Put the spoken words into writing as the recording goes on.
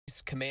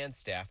police command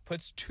staff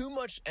puts too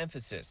much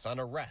emphasis on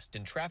arrest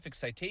and traffic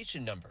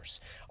citation numbers.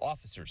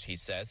 Officers, he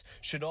says,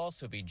 should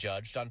also be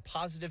judged on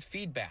positive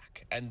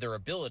feedback and their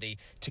ability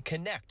to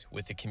connect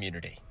with the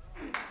community.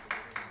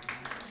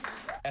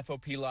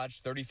 FOP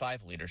Lodge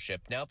 35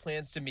 leadership now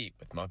plans to meet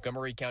with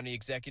Montgomery County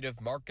Executive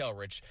Mark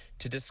Elrich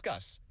to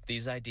discuss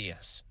these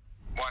ideas.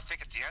 Well, I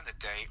think at the end of the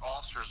day,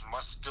 officers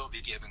must still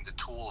be given the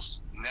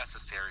tools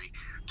necessary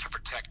to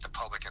protect the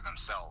public and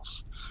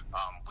themselves.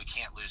 We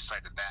can't lose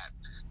sight of that.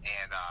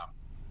 And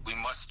we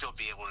must still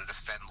be able to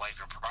defend life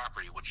and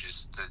property, which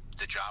is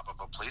the job of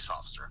a police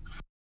officer.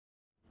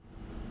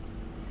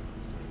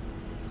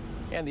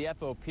 And the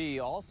FOP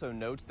also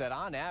notes that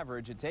on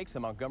average, it takes a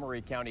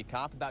Montgomery County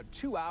cop about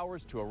 2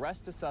 hours to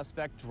arrest a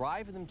suspect,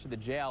 drive them to the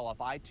jail off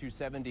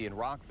I-270 in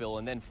Rockville,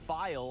 and then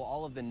file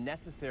all of the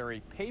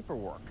necessary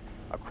paperwork.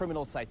 A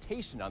criminal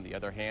citation, on the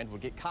other hand,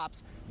 would get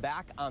cops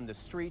back on the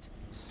street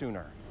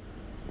sooner.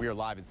 We are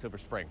live in Silver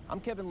Spring. I'm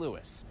Kevin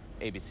Lewis,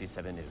 ABC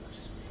 7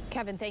 News.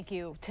 Kevin, thank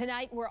you.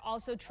 Tonight, we're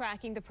also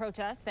tracking the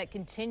protests that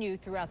continue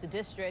throughout the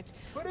district.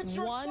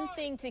 One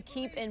thing to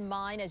keep in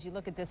mind as you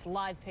look at this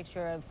live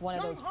picture of one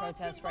of those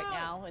protests right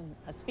now and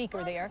a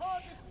speaker there,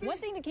 one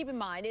thing to keep in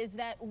mind is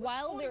that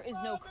while there is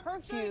no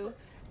curfew,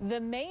 the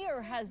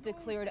mayor has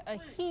declared a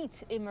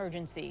heat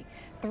emergency.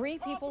 3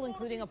 people,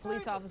 including a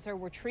police officer,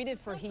 were treated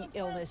for heat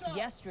illness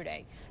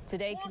yesterday.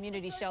 Today,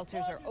 community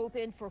shelters are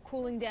open for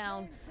cooling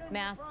down.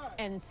 Masks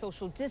and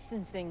social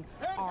distancing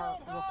are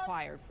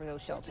required for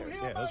those shelters.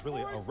 Yeah, it was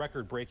really a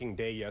record-breaking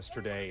day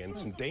yesterday and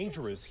some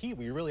dangerous heat.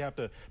 We really have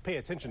to pay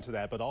attention to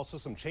that, but also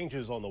some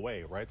changes on the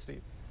way, right,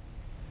 Steve?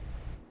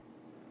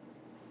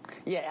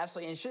 Yeah,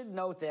 absolutely. And should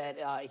note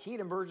that heat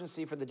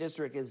emergency for the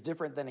district is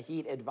different than a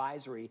heat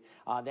advisory.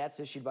 That's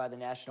issued by the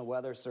National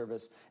Weather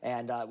Service,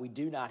 and we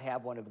do not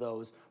have one of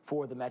those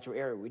for the metro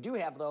area. We do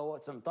have, though,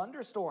 some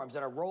thunderstorms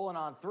that are rolling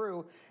on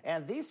through,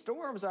 and these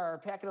storms are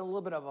packing a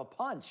little bit of a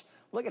punch.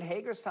 Look at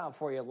Hagerstown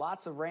for you.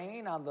 Lots of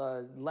rain on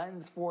the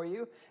lens for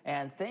you,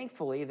 and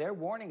thankfully, their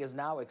warning is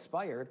now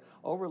expired.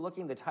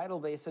 Overlooking the tidal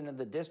basin in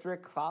the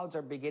district, clouds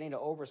are beginning to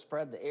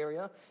overspread the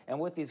area, and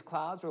with these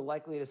clouds, we're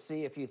likely to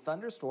see a few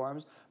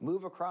thunderstorms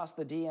move across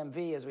the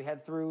DMV as we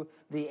head through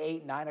the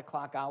 8-9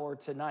 o'clock hour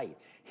tonight.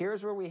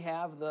 Here's where we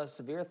have the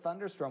severe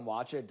thunderstorm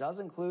watch. It does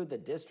include the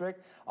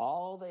district,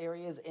 all the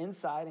areas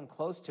inside and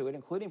close to it,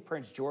 including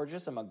Prince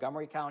George's and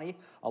Montgomery County,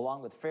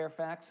 along with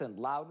Fairfax and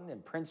Loudoun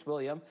and Prince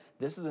William.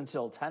 This is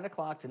until 10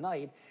 o'clock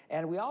tonight.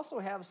 And we also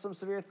have some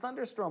severe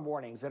thunderstorm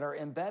warnings that are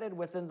embedded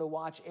within the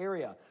watch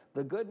area.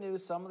 The good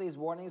news, some of these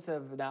warnings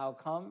have now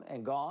come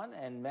and gone,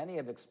 and many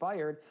have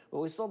expired, but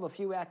we still have a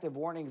few active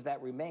warnings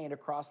that remain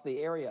across the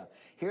area.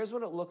 Here's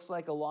what it looks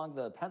like along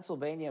the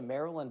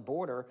Pennsylvania-Maryland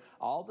border.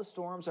 All the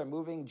storms are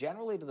moving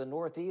generally to the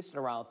northeast at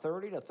around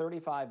 30 to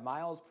 35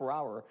 miles per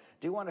hour.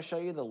 Do want to show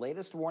you the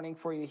latest warning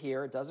for you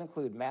here. It does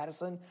include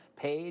Madison,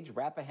 Page,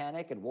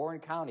 Rappahannock, and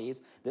Warren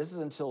counties. This is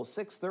until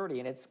 6:30,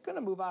 and it's going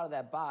to move out of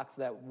that box,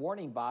 that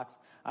warning box,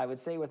 I would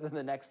say within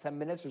the next 10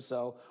 minutes or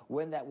so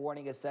when that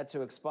warning is set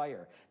to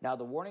expire. Now,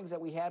 the warnings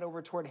that we had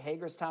over toward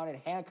Hagerstown and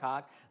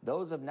Hancock,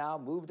 those have now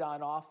moved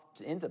on off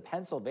into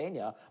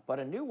Pennsylvania, but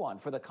a new one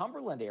for the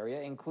Cumberland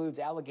area includes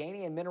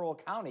Allegheny and Mineral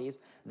counties.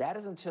 That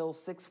is until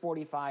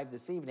 6:45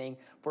 this evening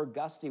for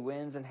gusty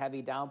winds and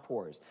heavy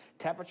downpours.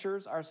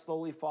 Temperatures are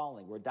slowly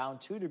falling. We're down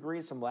 2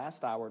 degrees from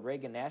last hour at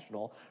Reagan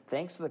National,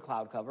 thanks to the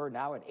cloud cover,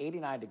 now at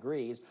 89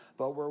 degrees.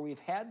 But where we've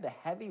had the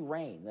heavy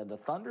rain and the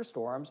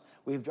thunderstorms,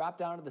 we've dropped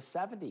down to the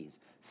 70s.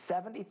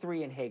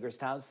 73 in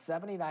Hagerstown,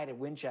 79 at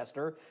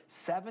Winchester,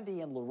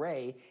 70 in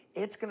Luray.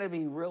 It's going to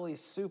be really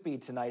soupy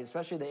tonight,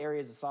 especially the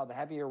areas that saw the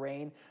heavier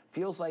rain.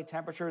 Feels like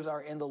temperatures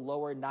are in the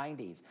lower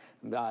 90s.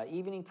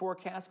 Evening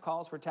forecast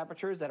calls for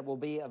temperatures that will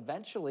be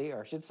eventually,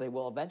 or I should say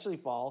will eventually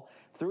fall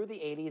through the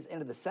 80s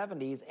into the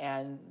 70s.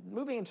 And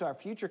moving into our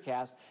future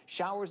cast,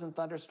 showers and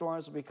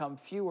thunderstorms will become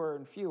fewer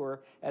and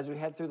fewer as we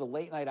head through the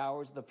late night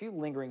hours with a few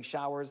lingering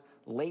showers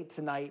late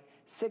tonight.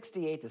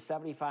 68 to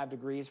 75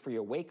 degrees for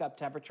your wake-up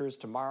temperatures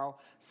tomorrow.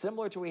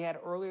 Similar to what we had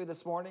earlier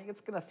this morning,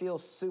 it's going to feel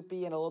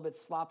soupy and a little bit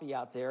sloppy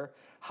out there.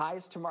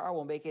 Highs tomorrow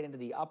will make it into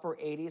the upper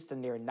 80s to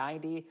near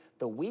 90.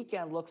 The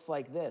weekend looks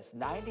like this: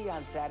 90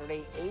 on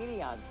Saturday,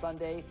 80 on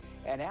Sunday,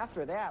 and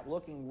after that,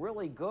 looking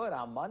really good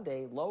on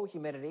Monday. Low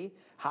humidity.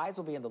 Highs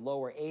will be in the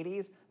lower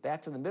 80s,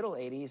 back to the middle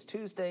 80s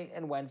Tuesday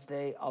and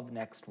Wednesday of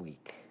next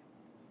week.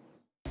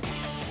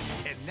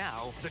 And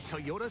now, the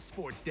Toyota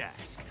Sports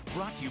Desk,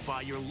 brought to you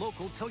by your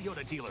local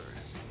Toyota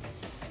dealers.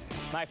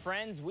 My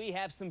friends, we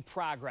have some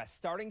progress.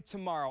 Starting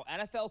tomorrow,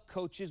 NFL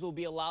coaches will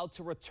be allowed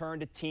to return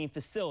to team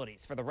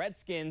facilities. For the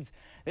Redskins,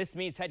 this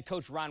means head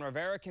coach Ron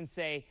Rivera can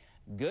say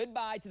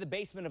goodbye to the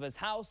basement of his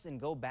house and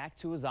go back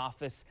to his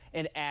office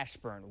in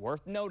Ashburn.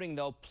 Worth noting,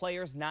 though,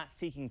 players not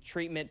seeking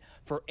treatment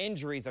for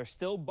injuries are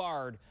still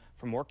barred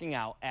from working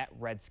out at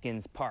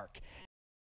Redskins Park.